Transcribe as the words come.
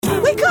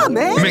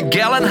man.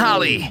 Miguel and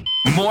Holly.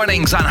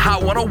 Mornings on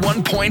Hot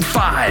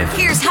 101.5.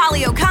 Here's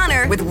Holly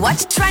O'Connor with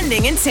what's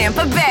trending in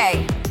Tampa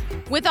Bay.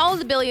 With all of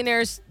the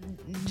billionaires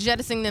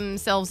jettisoning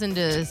themselves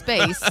into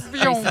space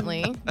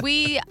recently,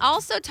 we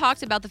also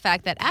talked about the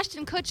fact that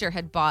Ashton Kutcher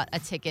had bought a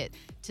ticket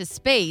to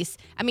space,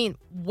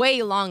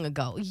 way long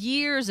ago,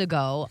 years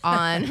ago,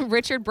 on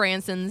Richard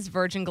Branson's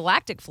Virgin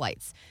Galactic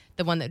flights.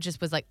 The one that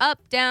just was like up,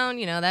 down,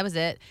 that was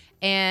it.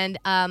 And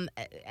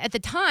at the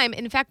time,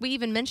 in fact, we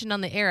even mentioned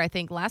on the air, I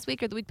think last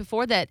week or the week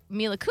before, that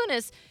Mila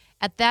Kunis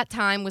at that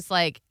time was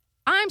like,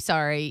 I'm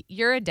sorry,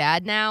 you're a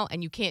dad now,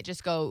 and you can't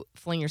just go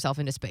fling yourself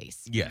into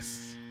space.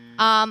 Yes.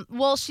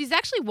 Well, she's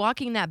actually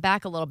walking that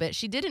back a little bit.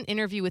 She did an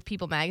interview with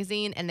People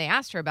magazine, and they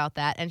asked her about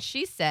that, and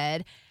she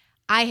said,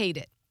 I hate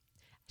it.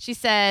 She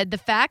said, the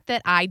fact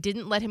that I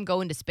didn't let him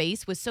go into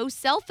space was so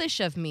selfish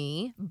of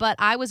me, but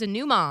I was a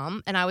new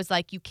mom, and I was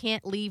like, you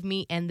can't leave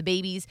me and the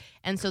babies,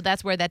 and so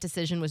that's where that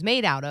decision was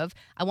made out of.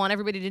 I want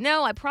everybody to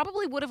know I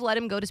probably would have let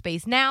him go to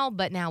space now,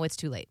 but now it's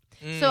too late.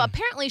 So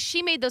apparently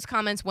she made those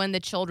comments when the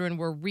children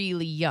were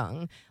really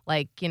young.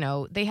 Like,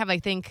 they have, I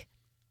think,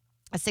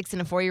 a 6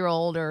 and a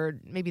 4-year-old, or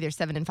maybe they're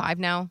 7 and 5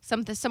 now,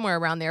 somewhere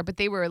around there. But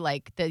they were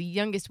like, the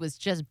youngest was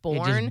just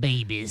born. They're just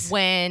babies.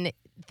 When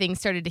things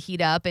started to heat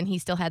up, and he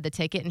still had the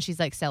ticket, and she's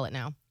like, sell it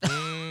now.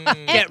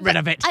 Get rid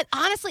of it.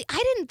 Honestly,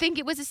 I didn't think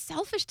it was a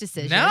selfish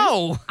decision.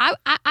 No.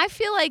 I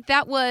feel like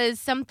that was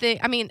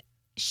something,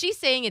 she's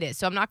saying it is,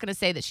 so I'm not going to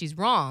say that she's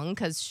wrong,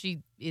 because she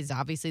is,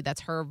 obviously,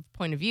 that's her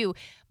point of view.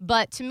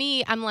 But to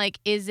me, I'm like,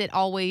 is it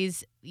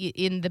always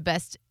in the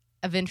best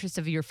of interest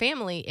of your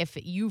family if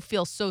you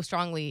feel so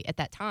strongly at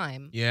that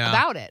time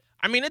about it?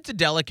 It's a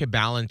delicate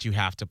balance you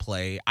have to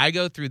play. I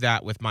go through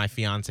that with my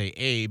fiance,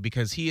 Abe,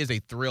 because he is a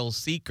thrill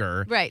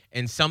seeker. Right.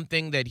 And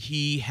something that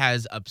he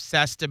has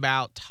obsessed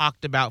about,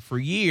 talked about for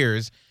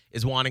years,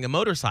 is wanting a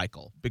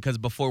motorcycle. Because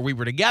before we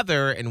were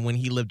together and when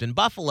he lived in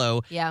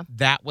Buffalo,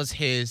 that was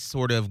his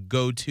sort of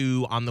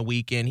go-to on the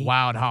weekend.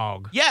 Wild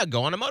hog. Yeah,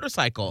 go on a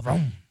motorcycle.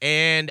 Vroom.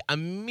 And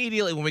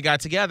immediately when we got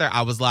together,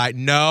 I was like,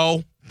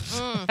 no.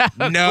 Of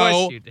No,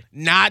 course you did.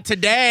 not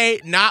today.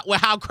 Not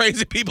with how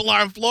crazy people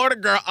are in Florida,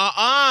 girl.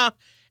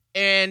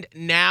 And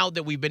now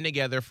that we've been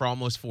together for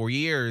almost 4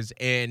 years,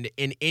 and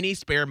in any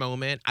spare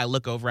moment, I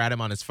look over at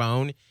him on his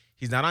phone.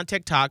 He's not on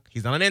TikTok.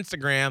 He's not on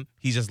Instagram.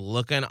 He's just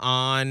looking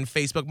on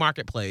Facebook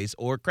Marketplace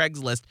or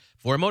Craigslist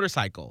for a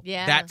motorcycle.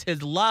 Yeah. That's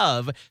his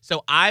love.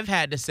 So I've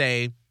had to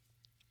say,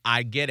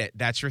 I get it.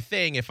 That's your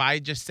thing. If I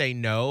just say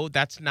no,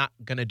 that's not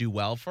going to do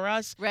well for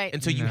us. Right.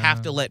 And so you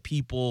have to let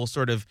people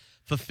sort of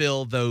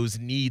fulfill those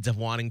needs of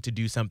wanting to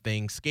do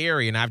something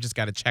scary. And I've just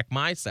got to check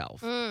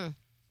myself.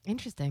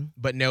 Interesting.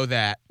 But know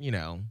that, You're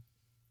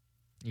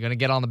going to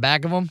get on the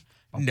back of them?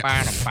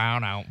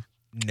 No.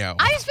 No.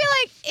 I just feel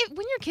like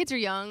when your kids are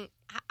young,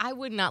 I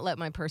would not let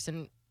my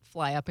person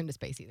fly up into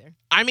space either.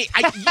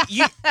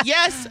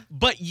 Yes,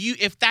 but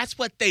if that's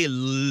what they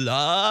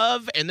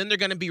love and then they're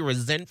going to be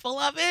resentful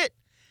of it.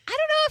 I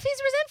don't know if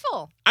he's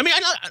resentful. I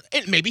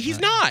know, maybe he's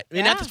not.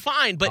 That's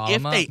fine. But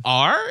if they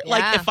are,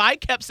 if I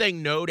kept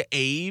saying no to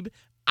Abe,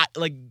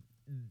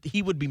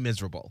 he would be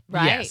miserable.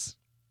 Right. Yes.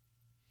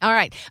 All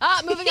right.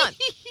 Moving on.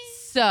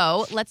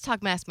 So let's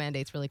talk mask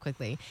mandates really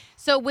quickly.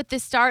 So with the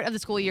start of the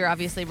school year,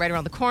 obviously right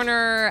around the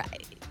corner,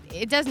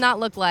 it does not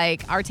look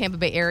like our Tampa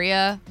Bay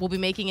area will be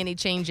making any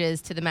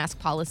changes to the mask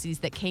policies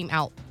that came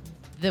out,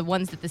 the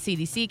ones that the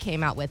CDC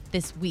came out with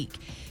this week.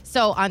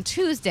 So on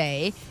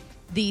Tuesday,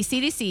 the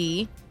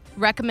CDC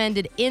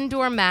recommended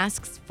indoor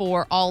masks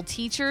for all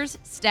teachers,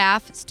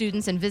 staff,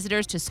 students, and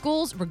visitors to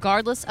schools,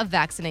 regardless of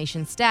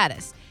vaccination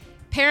status.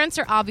 Parents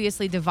are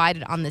obviously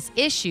divided on this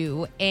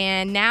issue,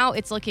 and now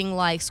it's looking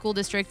like school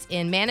districts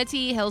in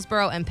Manatee,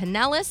 Hillsborough, and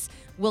Pinellas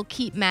will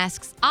keep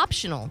masks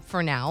optional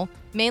for now,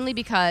 mainly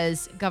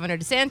because Governor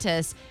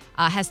DeSantis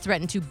has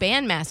threatened to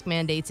ban mask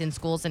mandates in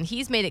schools, and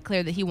he's made it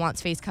clear that he wants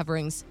face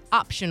coverings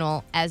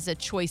optional as a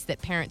choice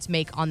that parents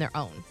make on their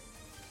own.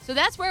 So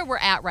that's where we're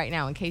at right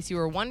now, in case you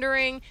were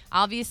wondering.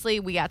 Obviously,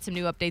 we got some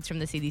new updates from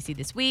the CDC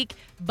this week,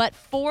 but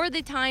for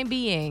the time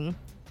being,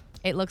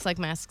 it looks like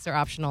masks are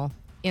optional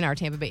in our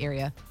Tampa Bay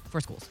area for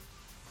schools.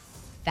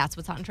 That's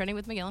what's hot and trending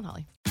with Miguel and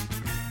Holly.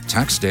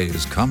 Tax day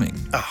is coming.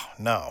 Oh,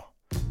 no.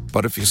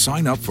 But if you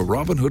sign up for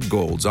Robinhood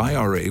Gold's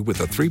IRA with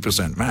a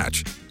 3%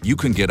 match, you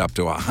can get up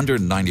to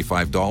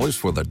 $195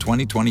 for the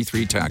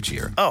 2023 tax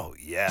year. Oh,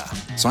 yeah.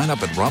 Sign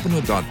up at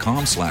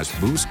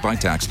Robinhood.com/boost by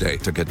tax day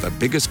to get the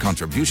biggest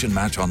contribution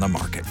match on the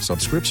market.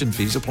 Subscription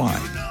fees apply.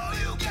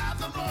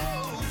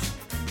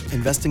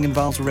 Investing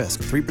involves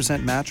risk.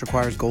 3% match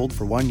requires gold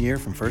for 1 year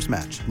from first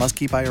match. Must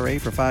keep IRA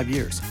for 5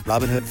 years.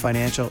 Robinhood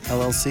Financial,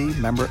 LLC,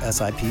 member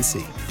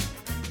SIPC.